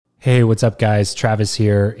Hey, what's up, guys? Travis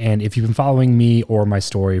here. And if you've been following me or my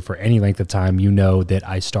story for any length of time, you know that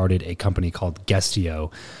I started a company called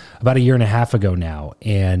Guestio about a year and a half ago now.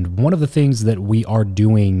 And one of the things that we are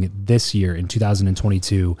doing this year in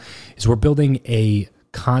 2022 is we're building a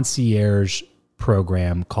concierge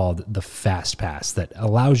program called the Fast Pass that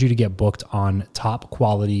allows you to get booked on top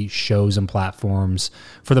quality shows and platforms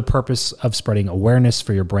for the purpose of spreading awareness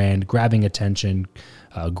for your brand, grabbing attention,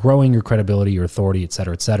 growing your credibility, your authority, et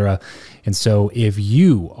cetera, et cetera. And so if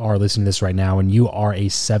you are listening to this right now and you are a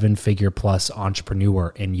 7-figure plus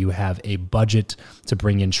entrepreneur and you have a budget to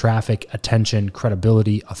bring in traffic, attention,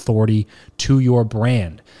 credibility, authority to your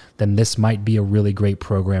brand, then this might be a really great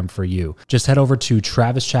program for you. Just head over to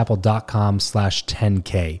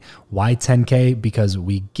travischappell.com/10K. Why 10K? Because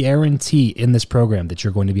we guarantee in this program that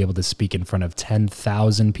you're going to be able to speak in front of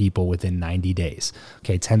 10,000 people within 90 days.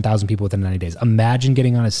 Okay, 10,000 people within 90 days. Imagine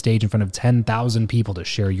getting on a stage in front of 10,000 people to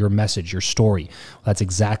share your message, your story. Well, that's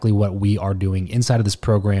exactly what we are doing inside of this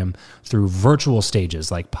program through virtual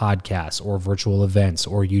stages like podcasts or virtual events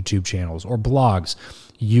or YouTube channels or blogs.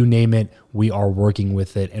 You name it, we are working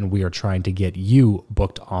with it, and we are trying to get you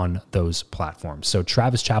booked on those platforms. So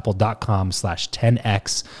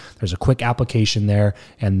travischappell.com/10X. There's a quick application there,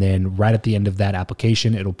 and then right at the end of that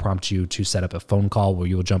application, it'll prompt you to set up a phone call where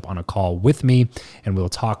you'll jump on a call with me, and we'll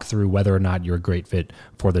talk through whether or not you're a great fit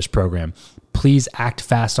for this program. Please act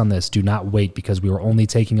fast on this. Do not wait, because we are only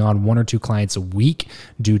taking on 1 or 2 clients a week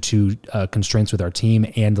due to constraints with our team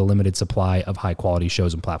and the limited supply of high quality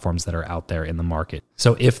shows and platforms that are out there in the market.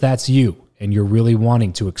 So if that's you and you're really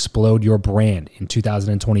wanting to explode your brand in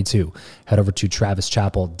 2022, head over to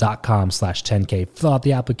travischappell.com/10K, fill out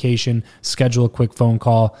the application, schedule a quick phone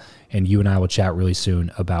call, and you and I will chat really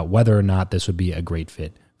soon about whether or not this would be a great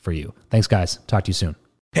fit for you. Thanks, guys. Talk to you soon.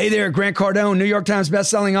 Hey there, Grant Cardone, New York Times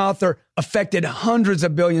bestselling author, affected hundreds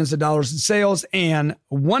of billions of dollars in sales, and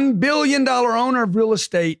 $1 billion owner of real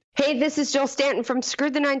estate. Hey, this is Jill Stanton from Screw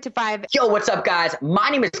the 9 to 5. Yo, what's up, guys? My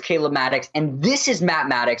name is Caleb Maddox, and this is Matt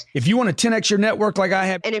Maddox. If you want to 10X your network like I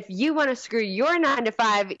have, And if you want to screw your 9 to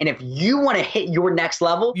 5, and if you want to hit your next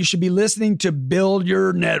level, you should be listening to Build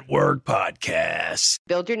Your Network podcast.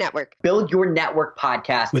 build your network. Build Your Network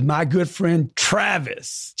podcast With my good friend,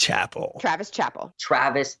 Travis Chappell. Travis Chappell.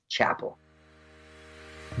 Travis Chappell.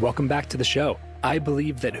 Welcome back to the show. I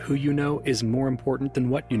believe that who you know is more important than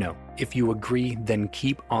what you know. If you agree, then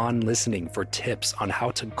keep on listening for tips on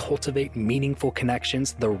how to cultivate meaningful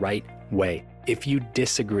connections the right way. If you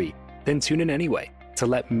disagree, then tune in anyway to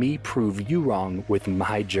let me prove you wrong with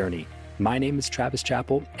my journey. My name is Travis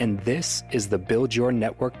Chappell, and this is the Build Your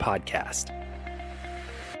Network podcast.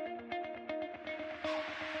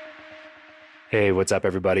 Hey, what's up,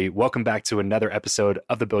 everybody? Welcome back to another episode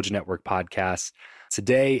of the Build Your Network podcast.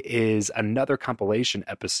 Today is another compilation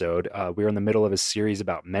episode. We're in the middle of a series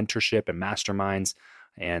about mentorship and masterminds,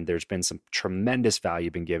 and there's been some tremendous value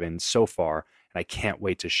been given so far, and I can't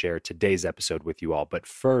wait to share today's episode with you all. But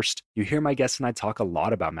first, you hear my guests and I talk a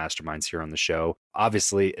lot about masterminds here on the show,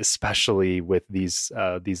 obviously, especially with these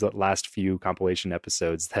last few compilation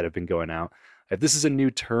episodes that have been going out. If this is a new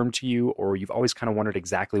term to you, or you've always kind of wondered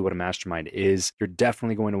exactly what a mastermind is, you're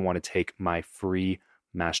definitely going to want to take my free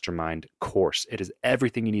mastermind course. It is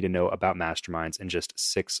everything you need to know about masterminds in just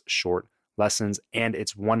 6 short lessons, and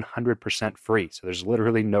it's 100% free. So there's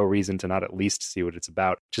literally no reason to not at least see what it's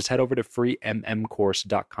about. Just head over to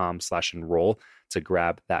freemmcourse.com/enroll to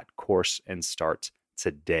grab that course and start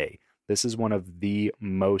today. This is one of the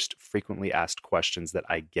most frequently asked questions that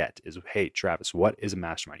I get is, hey, Travis, what is a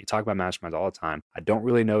mastermind? You talk about masterminds all the time. I don't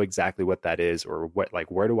really know exactly what that is, or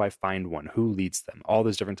where do I find one? Who leads them? All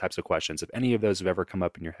those different types of questions. If any of those have ever come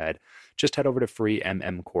up in your head, just head over to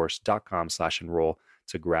freemmcourse.com/enroll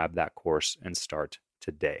to grab that course and start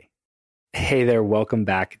today. Hey there, welcome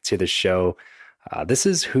back to the show. This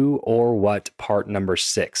is Who or What part number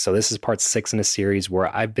 6. So this is part 6 in a series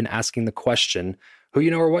where I've been asking the question, who you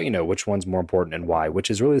know or what you know, which one's more important and why, which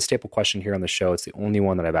is really the staple question here on the show. It's the only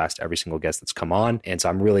one that I've asked every single guest that's come on. And so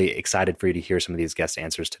I'm really excited for you to hear some of these guest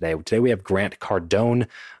answers today. Today we have Grant Cardone,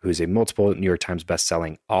 who's a multiple New York Times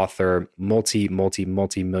bestselling author,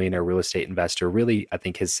 multi-millionaire real estate investor. Really, I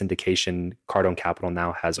think his syndication, Cardone Capital,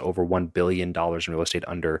 now has over $1 billion in real estate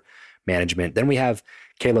under management. Then we have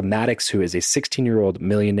Caleb Maddox, who is a 16-year-old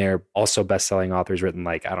millionaire, also best-selling author. He's written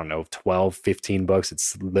 12, 15 books.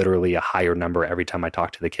 It's literally a higher number every time I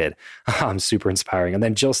talk to the kid. Super inspiring. And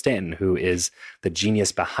then Jill Stanton, who is the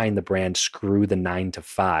genius behind the brand Screw the 9 to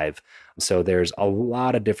 5. So there's a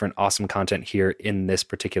lot of different awesome content here in this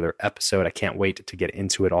particular episode. I can't wait to get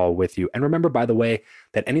into it all with you. And remember, by the way,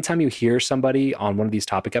 that anytime you hear somebody on one of these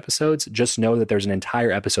topic episodes, just know that there's an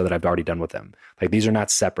entire episode that I've already done with them. Like, these are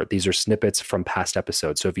not separate. These are snippets from past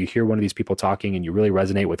episodes. So if you hear one of these people talking and you really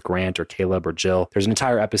resonate with Grant or Caleb or Jill, there's an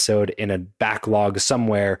entire episode in a backlog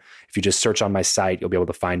somewhere. If you just search on my site, you'll be able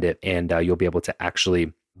to find it, and you'll be able to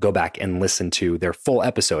actually go back and listen to their full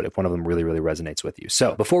episode if one of them really, really resonates with you.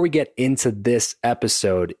 So before we get into this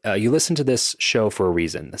episode, you listen to this show for a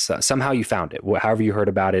reason. Somehow you found it. However you heard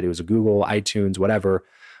about it, it was a Google, iTunes, whatever,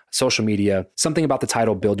 social media. Something about the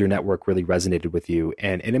title, Build Your Network, really resonated with you.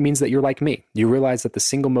 And it means that you're like me. You realize that the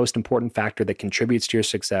single most important factor that contributes to your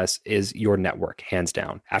success is your network, hands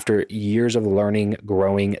down. After years of learning,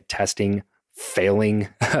 growing, testing, failing,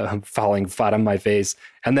 falling flat on my face,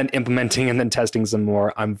 and then implementing and then testing some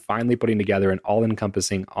more, I'm finally putting together an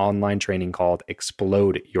all-encompassing online training called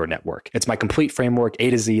Explode Your Network. It's my complete framework, A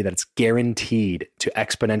to Z, that's guaranteed to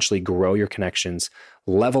exponentially grow your connections,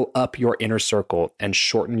 level up your inner circle, and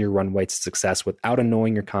shorten your runway to success without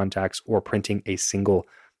annoying your contacts or printing a single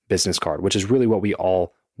business card, which is really what we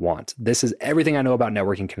all want. This is everything I know about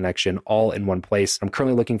networking connection all in one place. I'm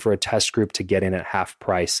currently looking for a test group to get in at half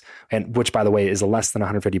price, and which, by the way, is less than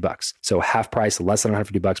 $150. So half price, less than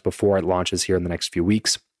 $150 before it launches here in the next few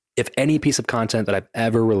weeks. If any piece of content that I've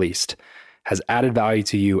ever released has added value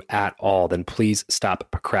to you at all, then please stop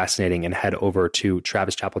procrastinating and head over to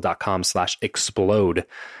travischapel.com/explode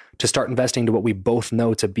to start investing to what we both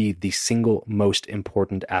know to be the single most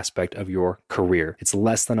important aspect of your career. It's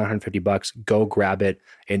less than $150. Go grab it.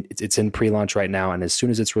 And it's in pre-launch right now. And as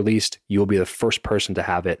soon as it's released, you'll be the first person to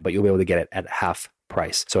have it, but you'll be able to get it at half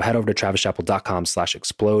price. So head over to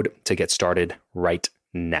travischapel.com/explode to get started right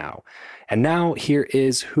now. And now here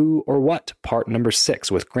is Who or What, part number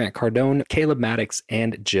 6 with Grant Cardone, Caleb Maddix,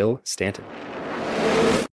 and Jill Stanton.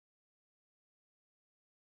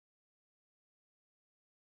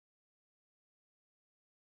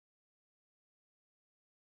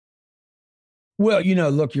 Well,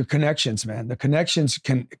 look, your connections, man. The connections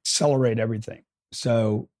can accelerate everything.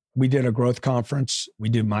 So we did a growth conference. We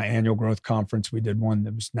did my annual growth conference. We did one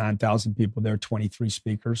that was 9,000 people there, 23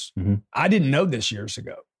 speakers. Mm-hmm. I didn't know this years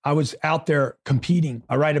ago. I was out there competing.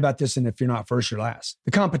 I write about this in If You're Not First, You're Last.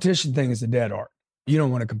 The competition thing is a dead art. You don't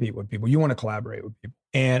want to compete with people. You want to collaborate with people.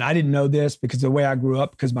 And I didn't know this because the way I grew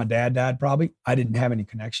up, because my dad died probably, I didn't have any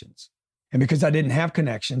connections. And because I didn't have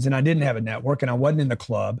connections and I didn't have a network and I wasn't in the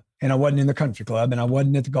club and I wasn't in the country club and I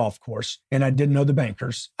wasn't at the golf course and I didn't know the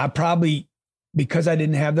bankers, I probably, because I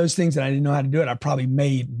didn't have those things and I didn't know how to do it, I probably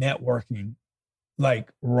made networking like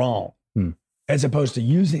wrong as opposed to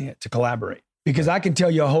using it to collaborate. Because I can tell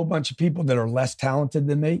you a whole bunch of people that are less talented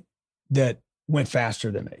than me that went faster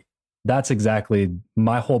than me. That's exactly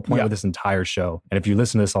my whole point with this entire show. And if you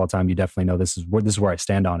listen to this all the time, you definitely know this is where I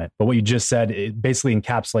stand on it. But what you just said, it basically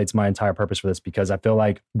encapsulates my entire purpose for this, because I feel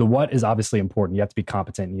like the what is obviously important. You have to be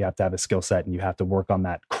competent and you have to have a skill set and you have to work on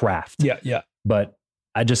that craft. Yeah. But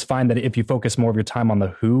I just find that if you focus more of your time on the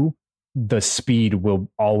who, the speed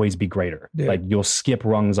will always be greater. Yeah. Like you'll skip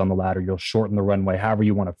rungs on the ladder, you'll shorten the runway, however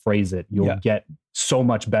you want to phrase it. You'll get so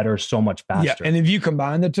much better, so much faster. Yeah. And if you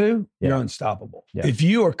combine the two, you're unstoppable. Yeah. If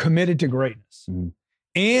you are committed to greatness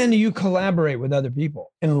and you collaborate with other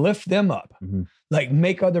people and lift them up, like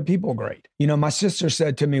make other people great. My sister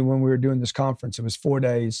said to me when we were doing this conference, it was 4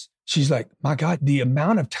 days. She's like, my God, the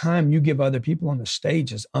amount of time you give other people on the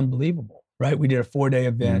stage is unbelievable, right? We did a 4-day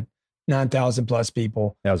event, 9,000 plus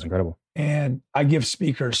people. That was incredible. And I give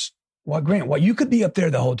speakers, Grant, you could be up there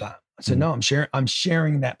the whole time. I said, no, I'm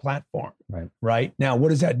sharing that platform. Right. Now, what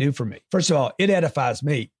does that do for me? First of all, it edifies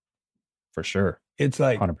me. For sure. It's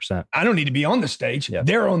like 100%. I don't need to be on the stage. Yeah.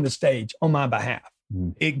 They're on the stage on my behalf.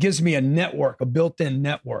 It gives me a network, a built-in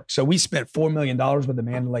network. So we spent $4 million with the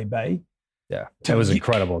Mandalay Bay. Yeah. It was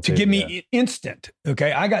incredible. To give me instant.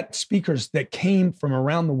 Okay. I got speakers that came from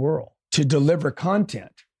around the world to deliver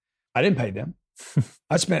content. I didn't pay them.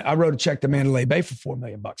 I wrote a check to Mandalay Bay for $4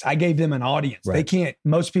 million. I gave them an audience. Right.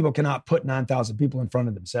 Most people cannot put 9,000 people in front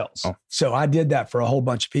of themselves. Oh. So I did that for a whole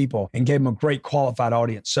bunch of people and gave them a great qualified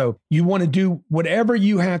audience. So you want to do whatever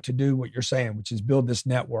you have to do, what you're saying, which is build this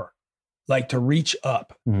network, like to reach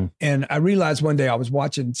up. And I realized one day I was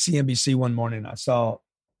watching CNBC one morning. I saw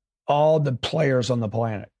all the players on the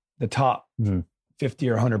planet, the top 50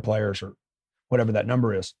 or 100 players or whatever that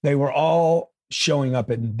number is. They were all showing up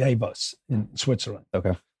in Davos in Switzerland.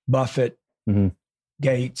 Okay. Buffett,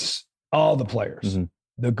 Gates, all the players,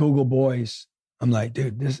 the Google boys. I'm like,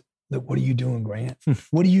 dude, Look, what are you doing, Grant?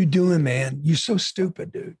 What are you doing, man? You're so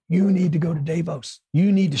stupid, dude. You need to go to Davos.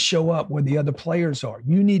 You need to show up where the other players are.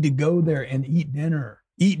 You need to go there and eat dinner.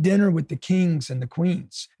 Eat dinner with the kings and the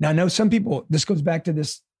queens. Now, I know some people, this goes back to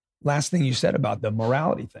this last thing you said about the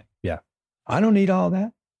morality thing. Yeah. I don't need all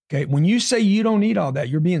that. Okay. When you say you don't need all that,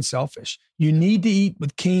 you're being selfish. You need to eat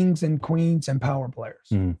with kings and queens and power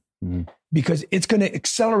players because it's going to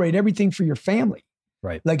accelerate everything for your family.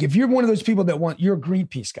 Right. Like if you're one of those people that you're a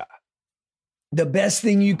Greenpeace guy, the best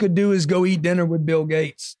thing you could do is go eat dinner with Bill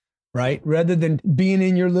Gates, right? Rather than being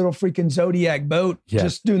in your little freaking Zodiac boat,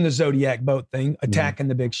 just doing the Zodiac boat thing, attacking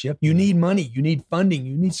the big ship. You need money, you need funding,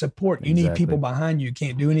 you need support, you need people behind you. You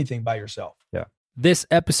can't do anything by yourself. Yeah. This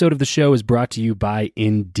episode of the show is brought to you by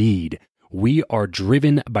Indeed. We are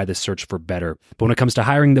driven by the search for better. But when it comes to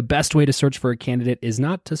hiring, the best way to search for a candidate is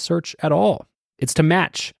not to search at all. It's to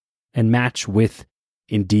match and match with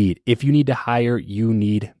Indeed. If you need to hire, you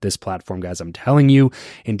need this platform, guys. I'm telling you,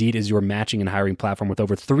 Indeed is your matching and hiring platform with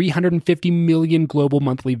over 350 million global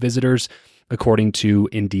monthly visitors, according to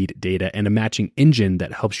Indeed data, and a matching engine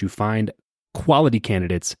that helps you find quality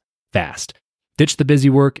candidates fast. Ditch the busy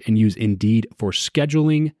work and use Indeed for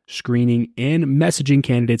scheduling, screening, and messaging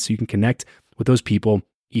candidates so you can connect with those people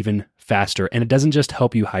even faster. And it doesn't just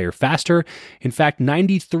help you hire faster. In fact,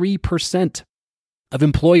 93% of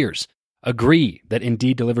employers agree that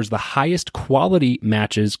Indeed delivers the highest quality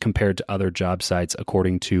matches compared to other job sites,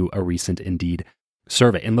 according to a recent Indeed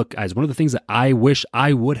survey. And look, guys, one of the things that I wish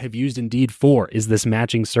I would have used Indeed for is this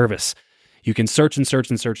matching service. You can search and search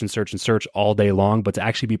and search and search and search all day long, but to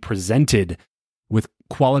actually be presented with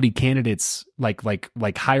quality candidates,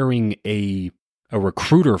 like hiring a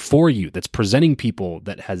recruiter for you that's presenting people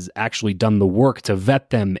that has actually done the work to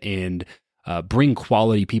vet them and bring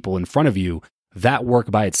quality people in front of you. That work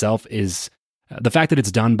by itself is the fact that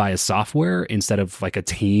it's done by a software instead of like a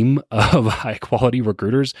team of high quality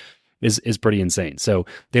recruiters is pretty insane. So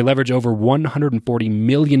they leverage over 140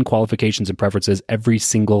 million qualifications and preferences every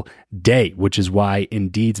single day, which is why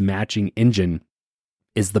Indeed's matching engine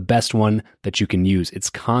is the best one that you can use. It's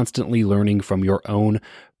constantly learning from your own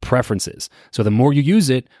preferences. So the more you use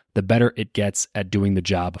it, the better it gets at doing the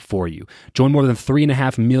job for you. Join more than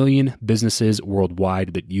 3.5 million businesses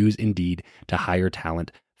worldwide that use Indeed to hire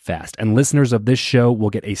talent fast. And listeners of this show will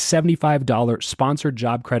get a $75 sponsored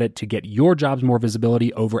job credit to get your jobs more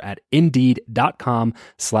visibility over at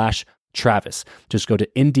Indeed.com/Travis. Just go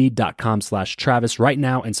to Indeed.com/Travis right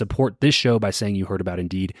now and support this show by saying you heard about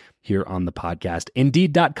Indeed here on the podcast.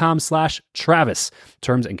 Indeed.com/Travis.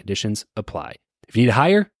 Terms and conditions apply. If you need to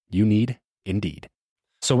hire, you need Indeed.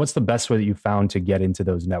 So what's the best way that you found to get into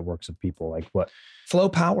those networks of people? Like what? Flow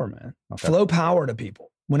power, man. Okay. Flow power to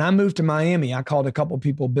people. When I moved to Miami, I called a couple of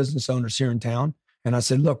people, business owners here in town, and I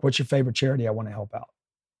said, look, what's your favorite charity? I want to help out.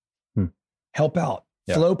 Help out.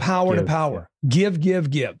 Yeah. Flow power to power. Yeah.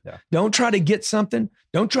 Give. Yeah. Don't try to get something.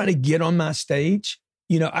 Don't try to get on my stage.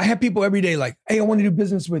 You know, I have people every day like, hey, I want to do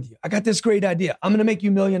business with you. I got this great idea. I'm going to make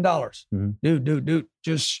you $1 million. Dude,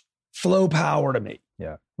 just flow power to me.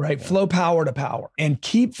 Yeah. Right. Yeah. Flow power to power and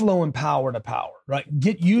keep flowing power to power, right?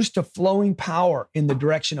 Get used to flowing power in the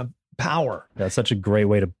direction of power. That's such a great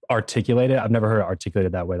way to articulate it. I've never heard it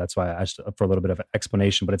articulated that way. That's why I asked for a little bit of an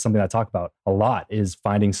explanation, but it's something I talk about a lot is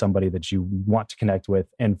finding somebody that you want to connect with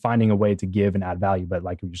and finding a way to give and add value. But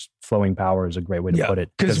like just flowing power is a great way to put it.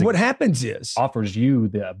 Because what happens is offers you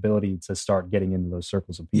the ability to start getting into those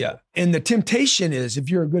circles of people. Yeah. And the temptation is, if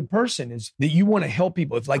you're a good person, is that you want to help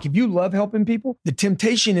people. If you love helping people, the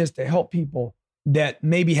temptation is to help people that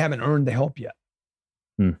maybe haven't earned the help yet.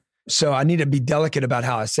 So I need to be delicate about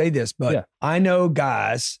how I say this, but I know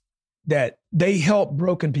guys that they help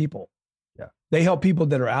broken people. Yeah. They help people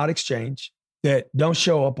that are out exchange, that don't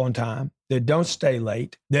show up on time, that don't stay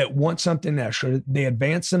late, that want something extra. They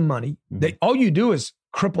advance some money. All you do is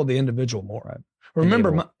cripple the individual more. Right.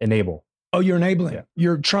 Remember, enable. Oh, you're enabling. Yeah.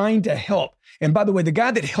 You're trying to help. And by the way, the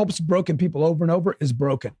guy that helps broken people over and over is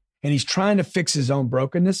broken. And he's trying to fix his own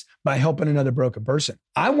brokenness by helping another broken person.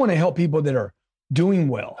 I want to help people that are doing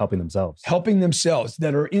well, helping themselves,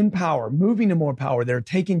 that are in power, moving to more power, that are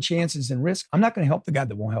taking chances and risk. I'm not going to help the guy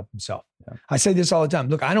that won't help himself. Yeah. I say this all the time.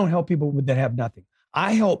 Look, I don't help people that have nothing.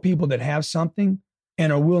 I help people that have something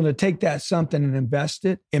and are willing to take that something and invest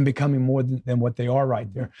it in becoming more than what they are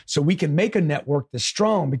right there. So we can make a network that's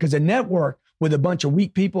strong, because a network with a bunch of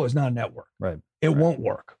weak people is not a network. Right. It won't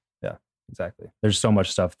work. Yeah. Exactly. There's so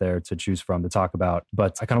much stuff there to choose from to talk about,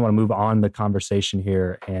 but I kind of want to move on the conversation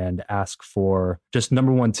here and ask for just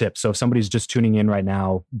number one tip. So if somebody's just tuning in right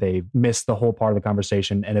now, they missed the whole part of the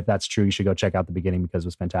conversation. And if that's true, you should go check out the beginning because it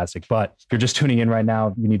was fantastic. But if you're just tuning in right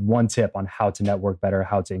now, you need one tip on how to network better,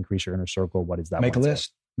 how to increase your inner circle. What is that? Make a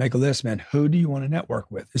list. Make a list, man. Who do you want to network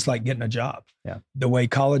with? It's like getting a job. Yeah. The way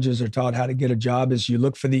colleges are taught how to get a job is you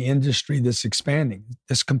look for the industry that's expanding.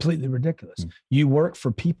 That's completely ridiculous. You work for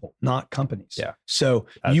people, not companies. Yeah. So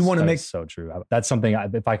you want to make so true. That's something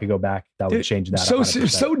if I could go back, that would change that.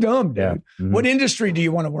 So dumb, dude. Yeah. Mm-hmm. What industry do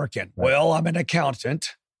you want to work in? Right. Well, I'm an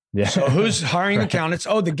accountant. Yeah. So who's hiring accountants?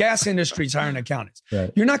 Oh, the gas industry's hiring accountants.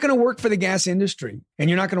 Right. You're not going to work for the gas industry and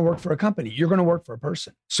you're not going to work for a company. You're going to work for a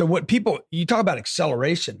person. So you talk about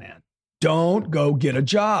acceleration, man. Don't go get a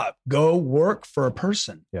job. Go work for a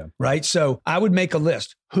person. Yeah. Right. So I would make a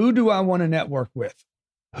list. Who do I want to network with?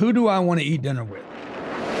 Who do I want to eat dinner with?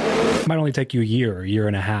 It might only take you a year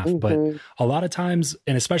and a half, but a lot of times,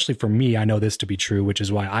 and especially for me, I know this to be true, which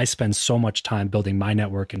is why I spend so much time building my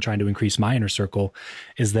network and trying to increase my inner circle,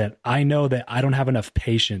 is that I know that I don't have enough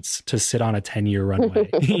patience to sit on a 10-year runway.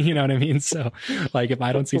 You know what I mean? So like, if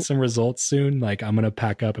I don't see some results soon, like I'm going to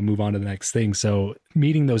pack up and move on to the next thing. So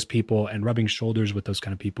meeting those people and rubbing shoulders with those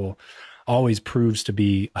kind of people always proves to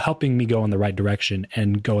be helping me go in the right direction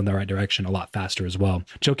and go in the right direction a lot faster as well.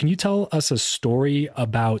 Joe, can you tell us a story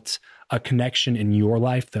about a connection in your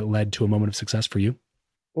life that led to a moment of success for you?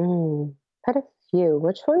 Had a few.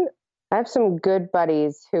 Which one? I have some good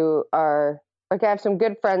buddies who are like, I have some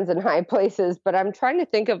good friends in high places, but I'm trying to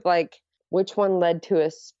think of like which one led to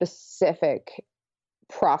a specific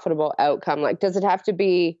profitable outcome. Like, does it have to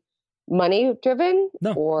be money driven?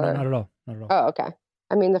 No, or not at all. Not at all. Oh, okay.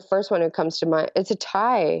 I mean, the first one who comes to mind, it's a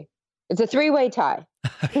tie. It's a 3-way tie.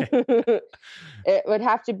 It would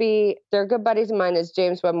have to be, they're good buddies of mine, is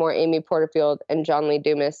James Wedmore, Amy Porterfield, and John Lee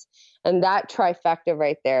Dumas. And that trifecta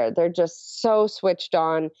right there, they're just so switched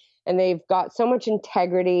on and they've got so much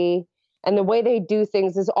integrity and the way they do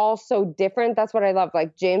things is all so different. That's what I love.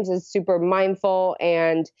 Like James is super mindful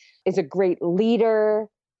and is a great leader.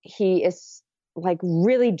 He is like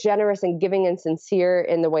really generous and giving and sincere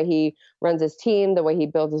in the way he runs his team, the way he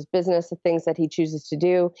builds his business, the things that he chooses to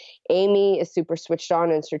do. Amy is super switched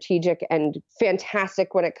on and strategic and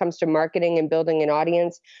fantastic when it comes to marketing and building an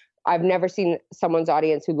audience. I've never seen someone's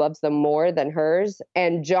audience who loves them more than hers.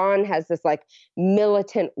 And John has this like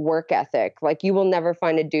militant work ethic. Like you will never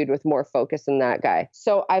find a dude with more focus than that guy.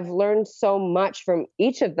 So I've learned so much from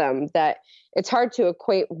each of them that it's hard to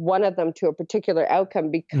equate one of them to a particular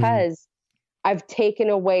outcome because I've taken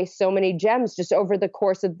away so many gems just over the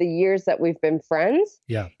course of the years that we've been friends.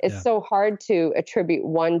 Yeah. It's so hard to attribute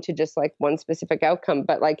one to just like one specific outcome,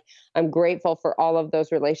 but like I'm grateful for all of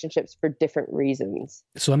those relationships for different reasons.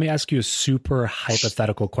 So let me ask you a super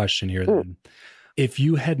hypothetical question here then. If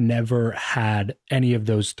you had never had any of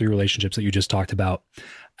those 3 relationships that you just talked about,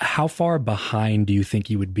 how far behind do you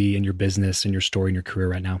think you would be in your business and your story and your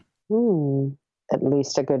career right now? At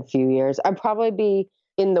least a good few years. I'd probably be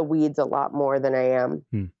in the weeds a lot more than I am.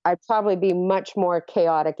 I'd probably be much more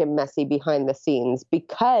chaotic and messy behind the scenes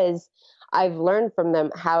because I've learned from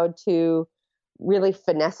them how to really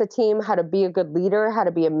finesse a team, how to be a good leader, how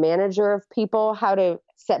to be a manager of people, how to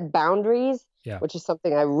set boundaries, which is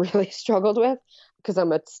something I really struggled with because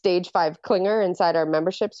I'm a stage 5 clinger inside our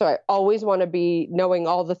membership. So I always want to be knowing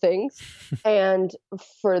all the things. And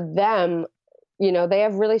for them, you know, they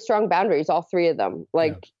have really strong boundaries, all 3 of them.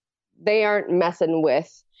 Like, they aren't messing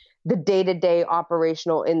with the day-to-day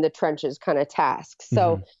operational in the trenches kind of tasks.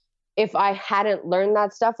 So if I hadn't learned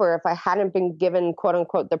that stuff, or if I hadn't been given quote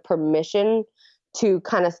unquote the permission to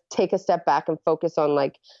kind of take a step back and focus on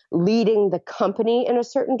like leading the company in a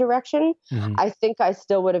certain direction, I think I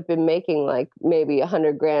still would have been making like maybe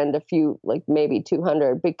 $100,000, a few, like maybe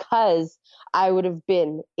 200, because I would have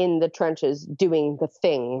been in the trenches doing the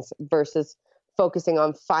things versus focusing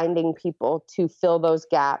on finding people to fill those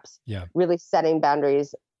gaps, really setting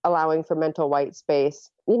boundaries, allowing for mental white space,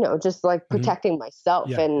 you know, just like protecting myself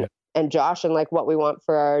and Josh and like what we want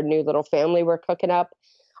for our new little family we're cooking up.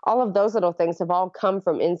 All of those little things have all come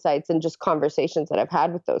from insights and just conversations that I've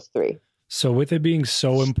had with those 3. So with it being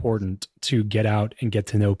so important to get out and get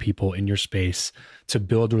to know people in your space, to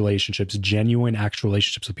build relationships, genuine, actual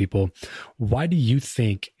relationships with people, why do you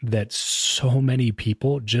think that so many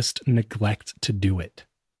people just neglect to do it?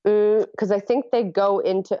 Because I think they go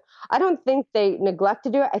into, I don't think they neglect to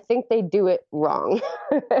do it. I think they do it wrong.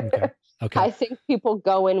 Okay. I think people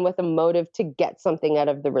go in with a motive to get something out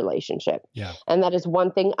of the relationship. And that is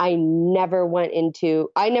one thing I never went into.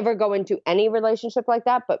 I never go into any relationship like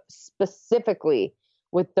that, but specifically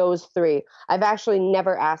with those three. I've actually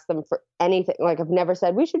never asked them for anything. Like I've never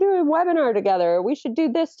said, we should do a webinar together. Or we should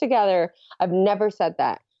do this together. I've never said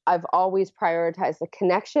that. I've always prioritized the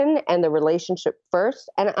connection and the relationship first.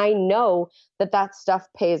 And I know that stuff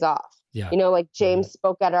pays off. Yeah. You know, like James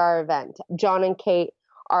spoke at our event. John and Kate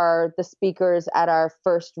are the speakers at our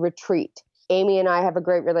first retreat. Amy and I have a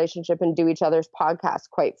great relationship and do each other's podcasts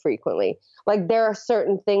quite frequently. Like there are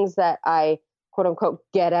certain things that I quote unquote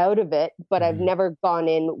get out of it, but I've never gone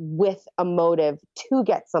in with a motive to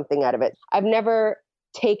get something out of it. I've never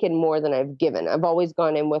taken more than I've given. I've always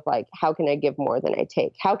gone in with like, how can I give more than I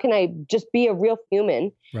take? How can I just be a real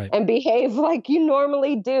human and behave like you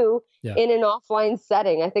normally do in an offline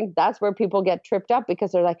setting? I think that's where people get tripped up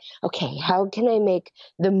because they're like, okay, how can I make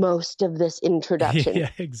the most of this introduction? Yeah,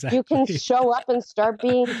 exactly. You can show up and start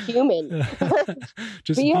being human.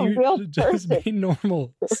 Just be a real just person. be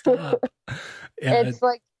normal. Stop. Yeah,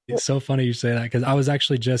 it's so funny you say that because I was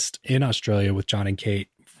actually just in Australia with John and Kate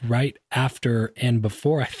right after and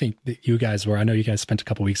before I think that you guys were. I know you guys spent a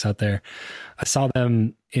couple weeks out there. I saw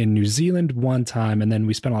them in New Zealand one time, and then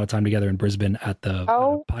we spent a lot of time together in Brisbane at the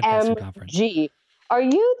podcasting conference. Are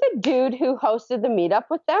you the dude who hosted the meetup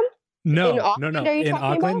with them? No, in Auckland, no. In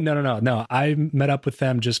Auckland? No. I met up with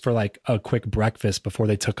them just for like a quick breakfast before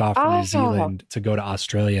they took off from New Zealand to go to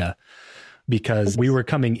Australia because we were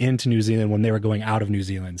coming into New Zealand when they were going out of New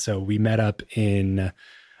Zealand. So we met up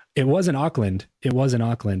it was in Auckland. It was in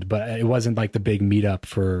Auckland, but it wasn't like the big meetup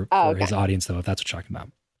for his audience, though, if that's what you're talking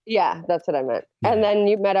about. Yeah, that's what I meant. Yeah. And then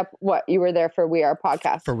you met up, you were there for We Are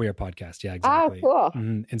Podcast. For We Are Podcast, yeah, exactly. Oh, cool.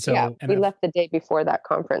 Mm-hmm. And so we left the day before that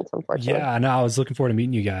conference, unfortunately. Yeah, no, I was looking forward to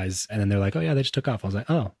meeting you guys. And then they're like, oh yeah, they just took off. I was like,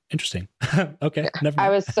 oh, interesting. Okay, never mind.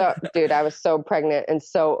 I was so pregnant and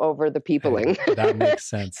so over the peopling. Hey, that makes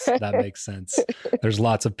sense. That makes sense. There's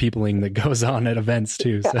lots of peopling that goes on at events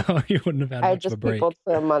too. So you wouldn't have had much of a break. I just peopled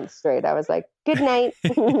for a month straight. I was like, good night.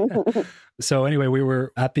 So anyway, we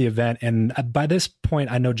were at the event, and by this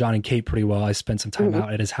point, I know John and Kate pretty well. I spent some time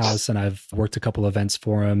out at his house, and I've worked a couple events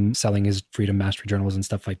for him, selling his Freedom Mastery journals and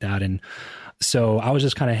stuff like that. And so I was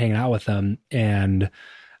just kind of hanging out with them, and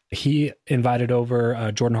he invited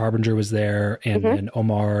over, Jordan Harbinger was there, and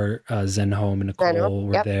Omar Zenhom and Nicole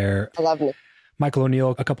were there. I love it. Michael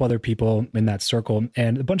O'Neill, a couple other people in that circle,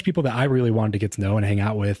 and a bunch of people that I really wanted to get to know and hang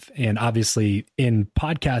out with. And obviously in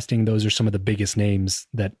podcasting, those are some of the biggest names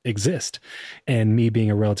that exist. And me being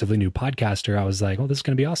a relatively new podcaster, I was like, oh, this is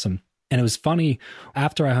going to be awesome. And it was funny,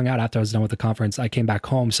 after I hung out, after I was done with the conference, I came back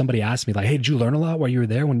home. Somebody asked me like, hey, did you learn a lot while you were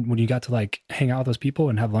there when you got to like hang out with those people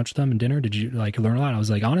and have lunch with them and dinner? Did you like learn a lot? And I was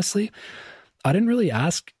like, honestly, I didn't really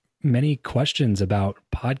ask many questions about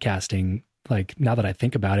podcasting. Like now that I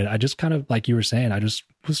think about it, I just kind of, like you were saying, I just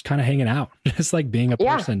was kind of hanging out, just like being a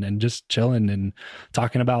person and just chilling and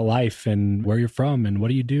talking about life and where you're from and what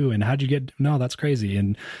do you do and how'd you get, no, that's crazy.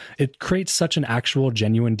 And it creates such an actual,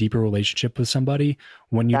 genuine, deeper relationship with somebody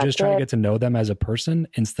when you just try to get to know them as a person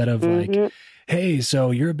instead of like, hey,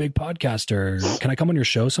 so you're a big podcaster. Can I come on your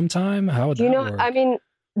show sometime? How would that work? I mean,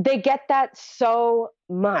 they get that so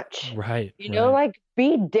much. Right. You know, like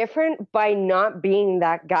be different by not being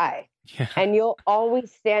that guy. Yeah. And you'll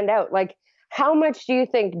always stand out. Like, how much do you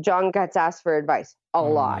think John gets asked for advice? A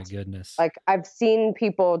lot. Oh my goodness. Like, I've seen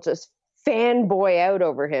people just fanboy out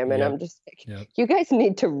over him, and I'm just like, you guys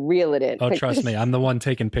need to reel it in. Oh, like, trust me, I'm the one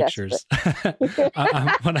taking pictures.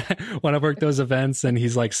 when I work those events and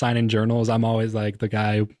he's like signing journals, I'm always like the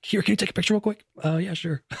guy, here, can you take a picture real quick? Oh yeah,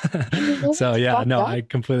 sure. So yeah, no, I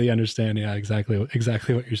completely understand. Yeah, exactly what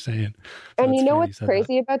you're saying. So and you know what's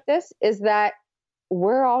crazy about this is that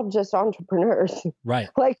we're all just entrepreneurs. Right.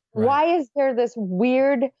 Like, why is there this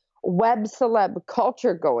weird web celeb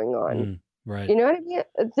culture going on? Right. You know what I mean?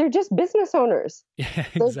 They're just business owners. Yeah,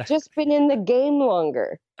 exactly. They've just been in the game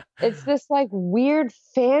longer. It's this like weird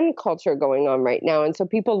fan culture going on right now. And so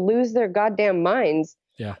people lose their goddamn minds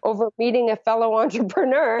over meeting a fellow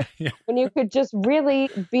entrepreneur when you could just really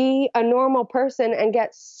be a normal person and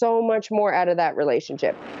get so much more out of that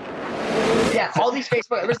relationship. Yeah, all these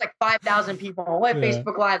Facebook, there's like 5,000 people on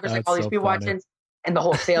Facebook Live. There's like all these people watching, and the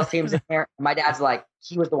whole sales team's in there. My dad's like,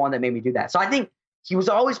 he was the one that made me do that. So I think he was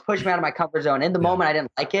always pushing me out of my comfort zone. In the moment, I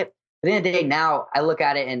didn't like it. At the end of the day, now I look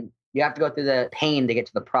at it and you have to go through the pain to get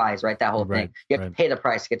to the prize, right? That whole thing. You have to pay the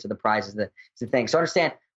price to get to the prize is the thing. So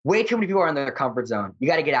understand, way too many people are in their comfort zone. You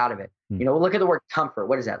got to get out of it. You know, look at the word comfort.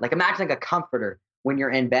 What is that? Like imagine like a comforter when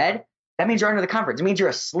you're in bed. That means you're under the comfort. It means you're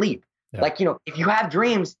asleep. Yeah. Like, you know, if you have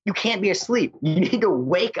dreams, you can't be asleep. You need to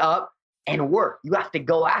wake up and work. You have to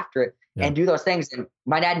go after it and do those things. And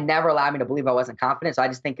my dad never allowed me to believe I wasn't confident. So I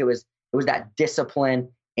just think it was that discipline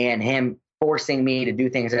and him forcing me to do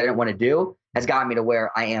things that I didn't want to do has gotten me to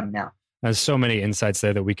where I am now. There's so many insights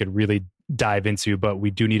there that we could really dive into, but we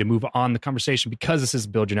do need to move on the conversation because this is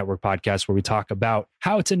Build Your Network podcast where we talk about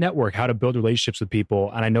how to network, how to build relationships with people.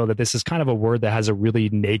 And I know that this is kind of a word that has a really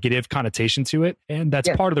negative connotation to it. And that's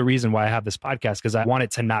part of the reason why I have this podcast, because I want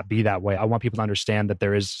it to not be that way. I want people to understand that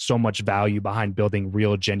there is so much value behind building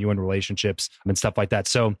real, genuine relationships and stuff like that.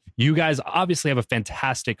 So you guys obviously have a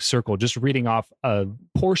fantastic circle. Just reading off a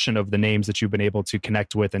portion of the names that you've been able to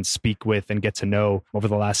connect with and speak with and get to know over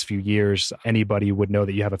the last few years, anybody would know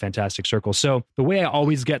that you have a fantastic circle. So the way I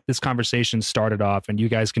always get this conversation started off, and you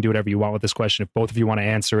guys can do whatever you want with this question, if both of you want to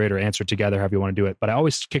answer it or answer it together, however you want to do it. But I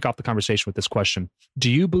always kick off the conversation with this question.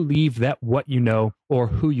 Do you believe that what you know or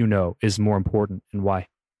who you know is more important, and why?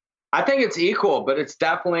 I think it's equal, but it's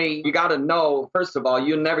definitely, you got to know, first of all,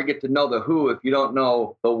 you never get to know the who if you don't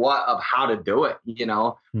know the what of how to do it.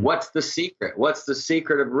 What's the secret? What's the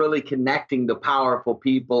secret of really connecting to powerful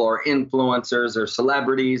people or influencers or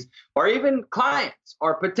celebrities or even clients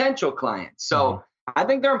or potential clients? So I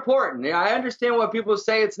think they're important. I understand what people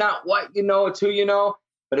say. It's not what you know, it's who you know,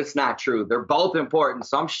 but it's not true. They're both important.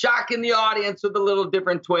 So I'm shocking the audience with a little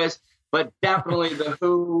different twist, but definitely the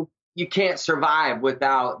who. You can't survive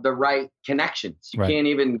without the right connections. You can't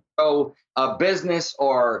even grow a business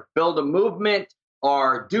or build a movement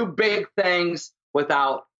or do big things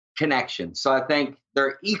without connections. So I think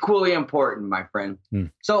they're equally important, my friend.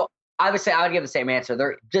 So I would say I would give the same answer.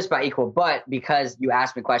 They're just about equal, but because you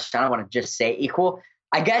asked me a question, I don't want to just say equal.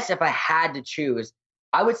 I guess if I had to choose,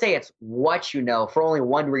 I would say it's what you know for only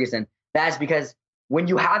one reason. That's because when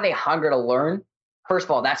you have a hunger to learn, first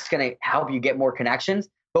of all, that's going to help you get more connections.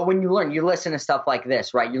 But when you learn, you listen to stuff like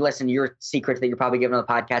this, right? You listen to your secrets that you're probably giving on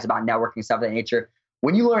the podcast about networking, stuff of that nature.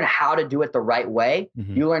 When you learn how to do it the right way,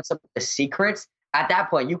 you learn some of the secrets. At that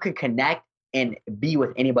point, you can connect and be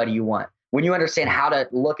with anybody you want. When you understand how to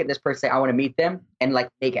look at this person, say, I want to meet them and like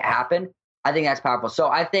make it happen, I think that's powerful. So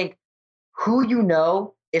I think who you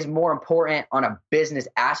know is more important on a business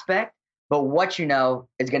aspect, but what you know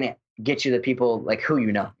is going to get you the people like who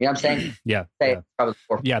you know. You know what I'm saying? Yeah,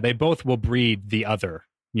 they both will breed the other.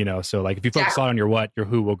 So like if you focus a lot on your what, your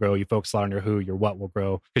who will grow. You focus a lot on your who, your what will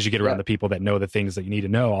grow, because you get around the people that know the things that you need to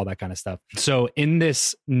know, all that kind of stuff. So in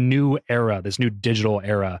this new era, this new digital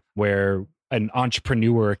era where an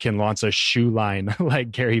entrepreneur can launch a shoe line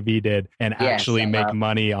like Gary Vee did and actually make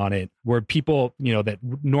money on it, where people, that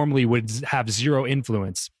normally would have zero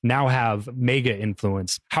influence now have mega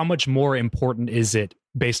influence. How much more important is it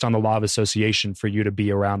based on the law of association for you to be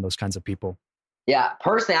around those kinds of people? Yeah,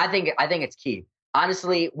 personally, I think it's key.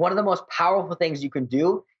 Honestly, one of the most powerful things you can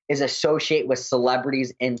do is associate with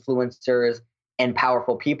celebrities, influencers, and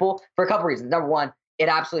powerful people for a couple reasons. Number one, it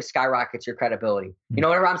absolutely skyrockets your credibility.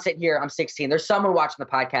 Whenever I'm sitting here, I'm 16. There's someone watching the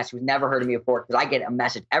podcast who's never heard of me before, because I get a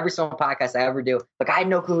message every single podcast I ever do. Like, I had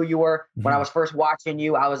no clue who you were. When I was first watching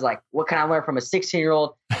you, I was like, what can I learn from a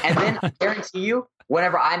 16-year-old? And then I guarantee you,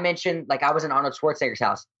 whenever I mention, like I was in Arnold Schwarzenegger's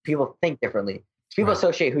house, people think differently. People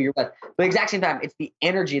associate who you're with. But at the exact same time, it's the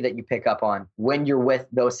energy that you pick up on when you're with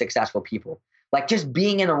those successful people. Like just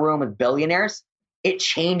being in a room with billionaires, it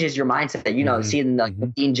changes your mindset. Seeing like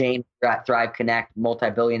Dean James, Thrive Connect,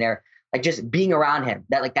 multi-billionaire, like just being around him,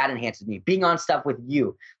 that enhances me. Being on stuff with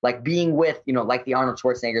you, like being with, like the Arnold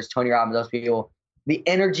Schwarzeneggers, Tony Robbins, those people, the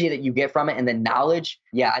energy that you get from it and the knowledge.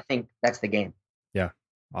 Yeah, I think that's the game. Yeah.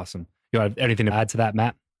 Awesome. You have anything to add to that,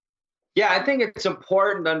 Matt? Yeah, I think it's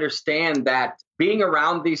important to understand that being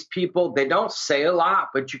around these people, they don't say a lot,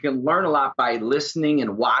 but you can learn a lot by listening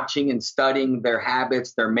and watching and studying their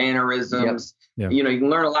habits, their mannerisms. Yep. You can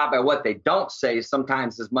learn a lot by what they don't say,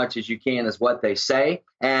 sometimes as much as you can as what they say.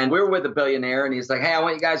 And we were with a billionaire and he's like, hey, I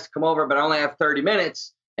want you guys to come over, but I only have 30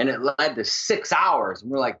 minutes. And it led to 6 hours.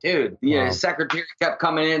 And we're like, dude, his secretary kept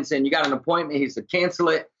coming in saying, you got an appointment. He said, cancel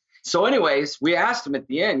it. So anyways, we asked him at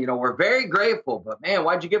the end, we're very grateful, but man,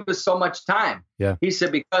 why'd you give us so much time? Yeah. He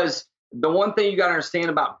said, because the one thing you got to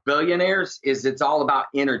understand about billionaires is it's all about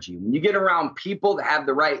energy. When you get around people that have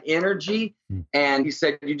the right energy, and he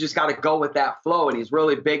said, you just got to go with that flow. And he's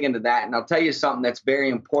really big into that. And I'll tell you something that's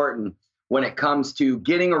very important when it comes to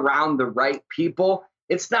getting around the right people.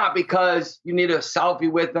 It's not because you need a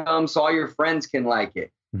selfie with them so all your friends can like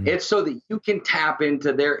it. It's so that you can tap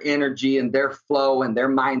into their energy and their flow and their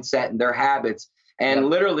mindset and their habits. And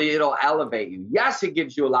literally it'll elevate you. Yes, it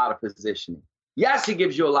gives you a lot of positioning. Yes, it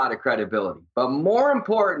gives you a lot of credibility. But more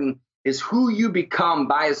important is who you become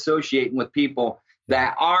by associating with people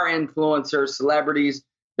that are influencers, celebrities.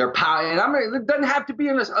 They're power. And it doesn't have to be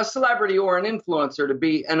a celebrity or an influencer to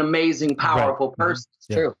be an amazing, powerful person. It's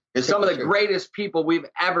true. It's some of the greatest people we've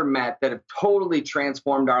ever met that have totally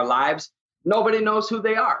transformed our lives. nobody knows who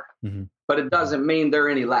they are, but it doesn't mean they're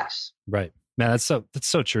any less. Right. Man, that's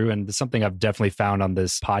so true. And something I've definitely found on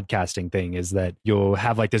this podcasting thing is that you'll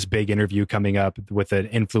have like this big interview coming up with an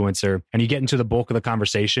influencer and you get into the bulk of the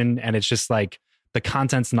conversation and it's just like, the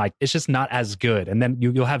content's like, it's just not as good. And then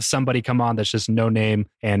you'll have somebody come on that's just no name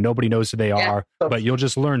and nobody knows who they are, but you'll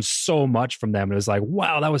just learn so much from them. And it was like,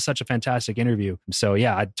 wow, that was such a fantastic interview. So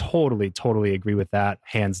yeah, I totally agree with that,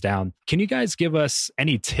 hands down. Can you guys give us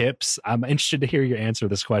any tips? I'm interested to hear your answer to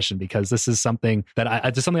this question because this is something that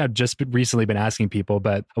I've just recently been asking people.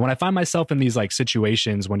 But when I find myself in these like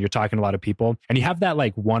situations when you're talking to a lot of people and you have that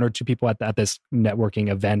like one or two people at this networking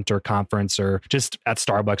event or conference or just at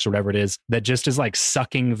Starbucks or whatever it is, that just is like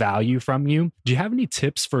sucking value from you. Do you have any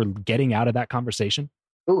tips for getting out of that conversation?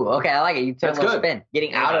 Ooh, okay. I like it. You took a little spin.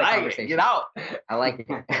 Getting out of the conversation. Get out. I like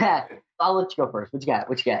it. I'll let you go first. What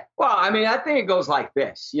you got? Well, I mean, I think it goes like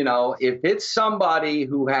this. You know, if it's somebody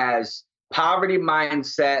who has poverty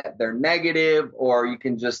mindset, they're negative, or you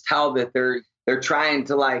can just tell that they're trying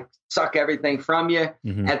to like suck everything from you.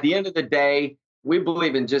 At the end of the day, we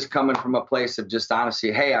believe in just coming from a place of just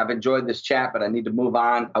honesty. Hey, I've enjoyed this chat, but I need to move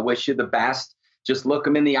on. I wish you the best. Just look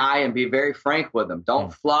them in the eye and be very frank with them.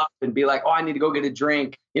 Don't fluff and be like, oh, I need to go get a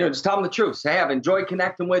drink. You know, just tell them the truth. Say, hey, I've enjoyed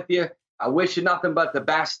connecting with you. I wish you nothing but the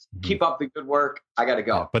best. Keep up the good work. I got to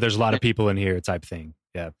go. Yeah, but there's a lot of people in here type thing.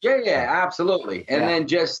 Yeah. Yeah, absolutely. And then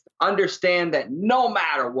just understand that no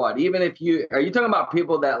matter what, even if are you talking about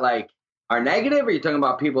people that like are negative or are you talking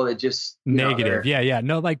about people that just negative? Yeah.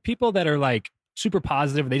 No, like people that are like super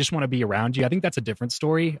positive. They just want to be around you. I think that's a different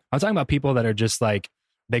story. I'm talking about people that are just like,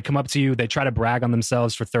 they come up to you, they try to brag on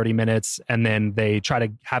themselves for 30 minutes, and then they try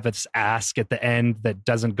to have this ask at the end that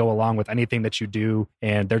doesn't go along with anything that you do.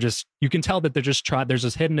 And they're just, you can tell that they're just there's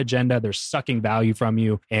this hidden agenda. They're sucking value from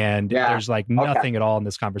you. And there's like nothing at all in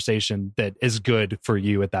this conversation that is good for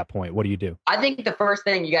you at that point. What do you do? I think the first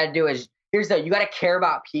thing you got to do is, you got to care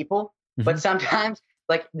about people, but sometimes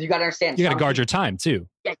like you got to understand. You got to guard your time too.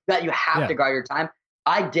 Yeah, you have to guard your time.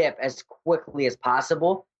 I dip as quickly as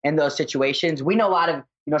possible in those situations. We know a lot of,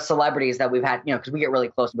 celebrities that we've had, because we get really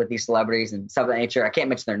close with these celebrities and stuff of that nature. I can't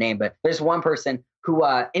mention their name, but there's one person who,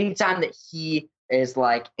 anytime that he is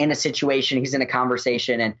like in a situation, he's in a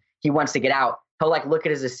conversation and he wants to get out, he'll like look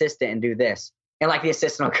at his assistant and do this. And like the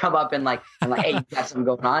assistant will come up and like, hey, you got something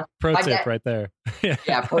going on. Pro tip right there.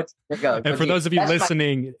 Yeah, pro tip. There you go. And for those of you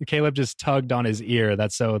listening, Caleb just tugged on his ear.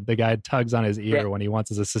 That's so the guy tugs on his ear when he wants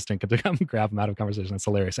his assistant to come grab him out of conversation. That's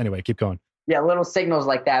hilarious. Anyway, keep going. Yeah, little signals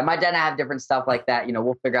like that. My dad and I have different stuff like that.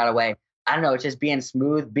 We'll figure out a way. I don't know. It's just being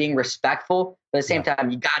smooth, being respectful, but at the same time,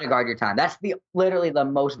 you got to guard your time. That's literally the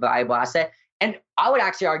most valuable asset. And I would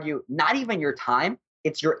actually argue not even your time,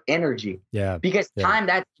 it's your energy. Yeah. Because time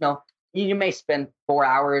that, you may spend 4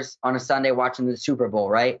 hours on a Sunday watching the Super Bowl,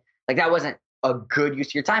 right? Like that wasn't a good use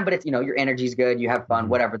of your time, but it's, your energy's good. You have fun,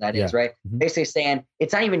 whatever that is, right? Basically saying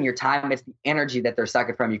it's not even your time. It's the energy that they're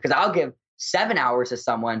sucking from you. Because I'll give 7 hours to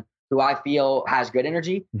someone who I feel has good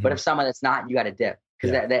energy, but if someone that's not, you got to dip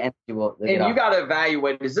because the energy will. And you got to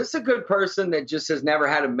evaluate, is this a good person that just has never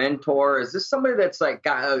had a mentor? Is this somebody that's like,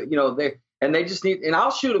 they just need, and I'll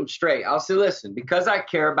shoot them straight. I'll say, listen, because I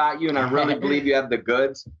care about you and I really believe you have the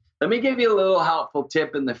goods, let me give you a little helpful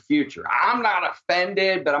tip in the future. I'm not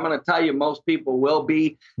offended, but I'm going to tell you most people will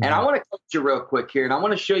be. And I want to coach you real quick here. And I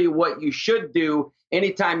want to show you what you should do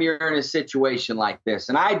anytime you're in a situation like this.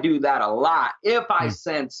 And I do that a lot if I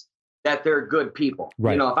sense that they're good people.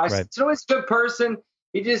 Right, so it's a good person.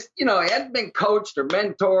 He just, he hadn't been coached or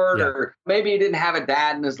mentored, or maybe he didn't have a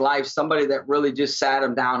dad in his life, somebody that really just sat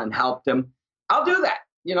him down and helped him. I'll do that,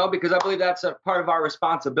 because I believe that's a part of our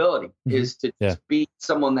responsibility is to just be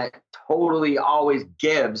someone that totally always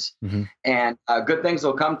gives, and good things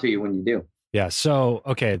will come to you when you do. Yeah. So,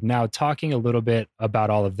 okay. Now talking a little bit about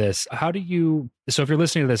all of this, so if you're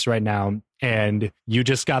listening to this right now and you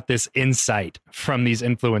just got this insight from these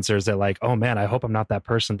influencers that like, oh man, I hope I'm not that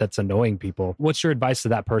person that's annoying people. What's your advice to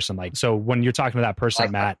that person? Like, so when you're talking to that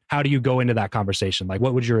person, Matt, how do you go into that conversation? Like,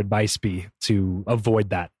 what would your advice be to avoid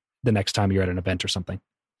that the next time you're at an event or something?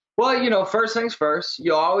 Well, first things first,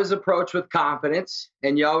 you always approach with confidence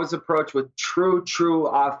and you always approach with true,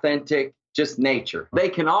 authentic, just nature. They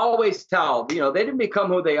can always tell, they didn't become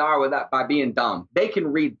who they are by being dumb. They can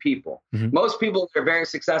read people. Most people that are very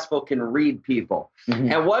successful can read people.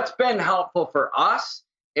 And what's been helpful for us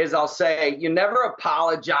is I'll say, you never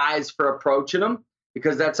apologize for approaching them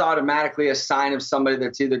because that's automatically a sign of somebody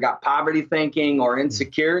that's either got poverty thinking or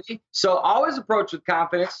insecurity. So always approach with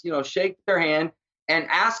confidence, shake their hand and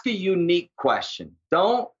ask a unique question.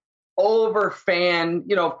 Don't over fan.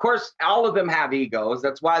 Of course, all of them have egos.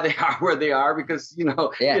 That's why they are where they are, because, some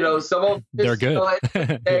of them they're good.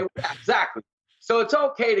 Exactly. So it's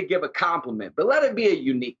okay to give a compliment, but let it be a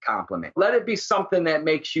unique compliment. Let it be something that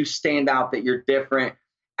makes you stand out, that you're different.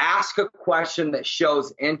 Ask a question that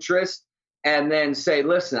shows interest, and then say,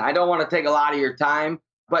 listen, I don't want to take a lot of your time,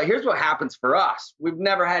 but here's what happens for us. We've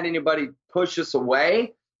never had anybody push us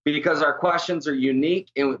away because our questions are unique,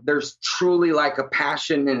 and there's truly like a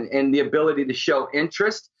passion and the ability to show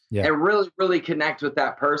interest and really, really connect with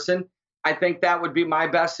that person. I think that would be my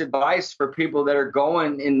best advice for people that are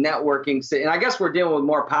going in networking. And I guess we're dealing with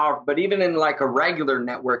more power, but even in like a regular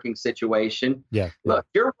networking situation, look,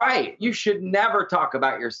 you're right. You should never talk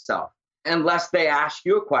about yourself unless they ask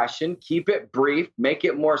you a question. Keep it brief, make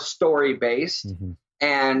it more story-based,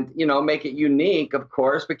 and, make it unique, of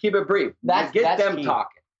course, but keep it brief. That's them key.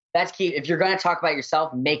 Talking. That's key. If you're going to talk about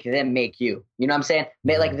yourself, make them make you. You know what I'm saying?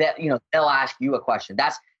 Like that, they'll ask you a question.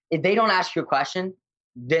 If they don't ask you a question,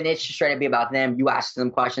 then it should straight up be about them. You ask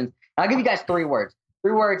them questions. And I'll give you guys 3 words.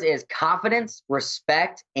 3 words is confidence,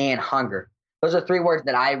 respect, and hunger. Those are 3 words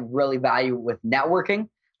that I really value with networking.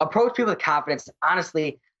 Approach people with confidence.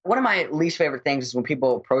 Honestly, one of my least favorite things is when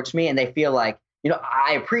people approach me and they feel like,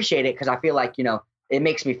 I appreciate it because I feel like, it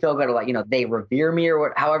makes me feel good, or like, they revere me,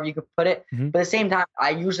 or however you could put it. But at the same time, I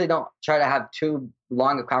usually don't try to have too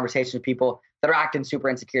long of conversations with people that are acting super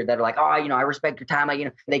insecure, that are like, oh, I respect your time.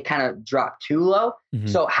 They kind of drop too low.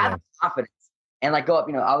 So have confidence and like go up.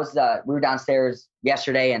 We were downstairs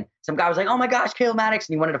yesterday and some guy was like, oh my gosh, Caleb Maddox.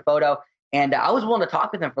 And he wanted a photo. And I was willing to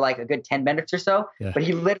talk with him for like a good 10 minutes or so, but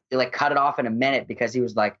he literally like cut it off in a minute because he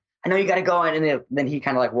was like, I know you got to go. And then he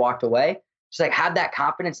kind of like walked away. Just like have that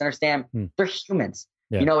confidence, understand they're humans.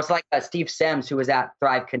 It's like Steve Sims, who was at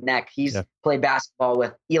Thrive Connect. He's played basketball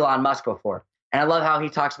with Elon Musk before. And I love how he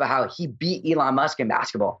talks about how he beat Elon Musk in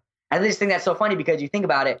basketball. And I just think that's so funny because you think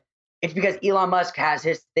about it, it's because Elon Musk has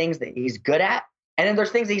his things that he's good at, and then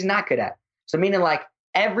there's things that he's not good at. So meaning like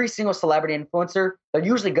every single celebrity influencer, they're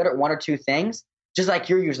usually good at 1 or 2 things, just like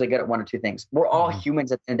you're usually good at 1 or 2 things. We're all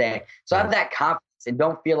humans at the end of the day. So have that confidence and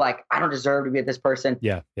don't feel like I don't deserve to be with this person.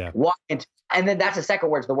 Walk into, and then that's the second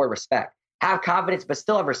word, is the word respect. Have confidence, but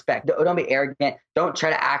still have respect. Don't be arrogant. Don't try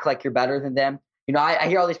to act like you're better than them. I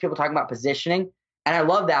hear all these people talking about positioning, and I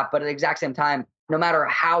love that. But at the exact same time, no matter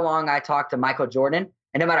how long I talk to Michael Jordan,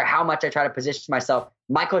 and no matter how much I try to position myself,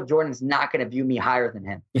 Michael Jordan's not going to view me higher than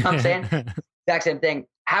him. You know what I'm saying? Exact same thing.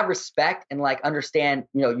 Have respect and like understand,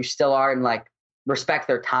 you still are, and like respect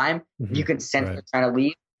their time. If you can sense they're trying to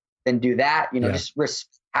leave, then do that.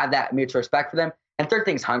 Just have that mutual respect for them. And third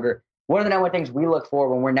thing is hunger. One of the number one things we look for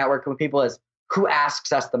when we're networking with people is who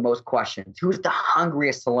asks us the most questions, who's the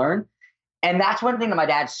hungriest to learn. And that's one thing that my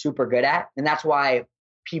dad's super good at. And that's why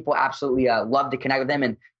people absolutely love to connect with him.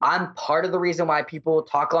 And I'm part of the reason why people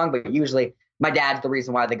talk long, but usually my dad's the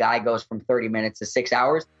reason why the guy goes from 30 minutes to 6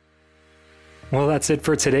 hours. Well, that's it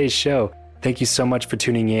for today's show. Thank you so much for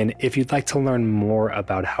tuning in. If you'd like to learn more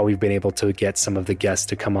about how we've been able to get some of the guests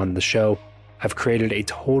to come on the show, I've created a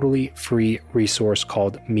totally free resource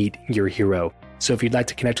called Meet Your Hero. So if you'd like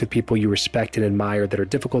to connect with people you respect and admire that are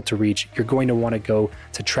difficult to reach, you're going to want to go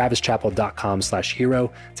to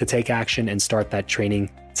travischappell.com/hero to take action and start that training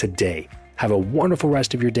today. Have a wonderful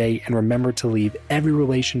rest of your day, and remember to leave every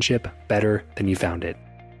relationship better than you found it.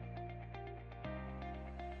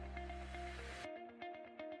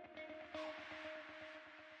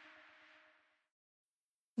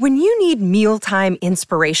 When you need mealtime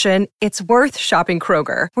inspiration, it's worth shopping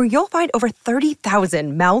Kroger, where you'll find over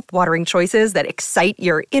 30,000 mouth-watering choices that excite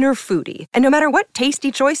your inner foodie. And no matter what tasty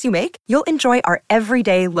choice you make, you'll enjoy our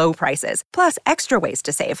everyday low prices, plus extra ways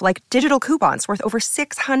to save, like digital coupons worth over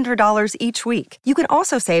 $600 each week. You can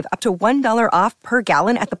also save up to $1 off per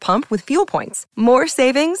gallon at the pump with fuel points. More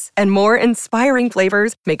savings and more inspiring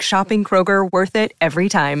flavors make shopping Kroger worth it every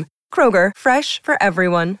time. Kroger, fresh for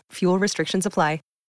everyone. Fuel restrictions apply.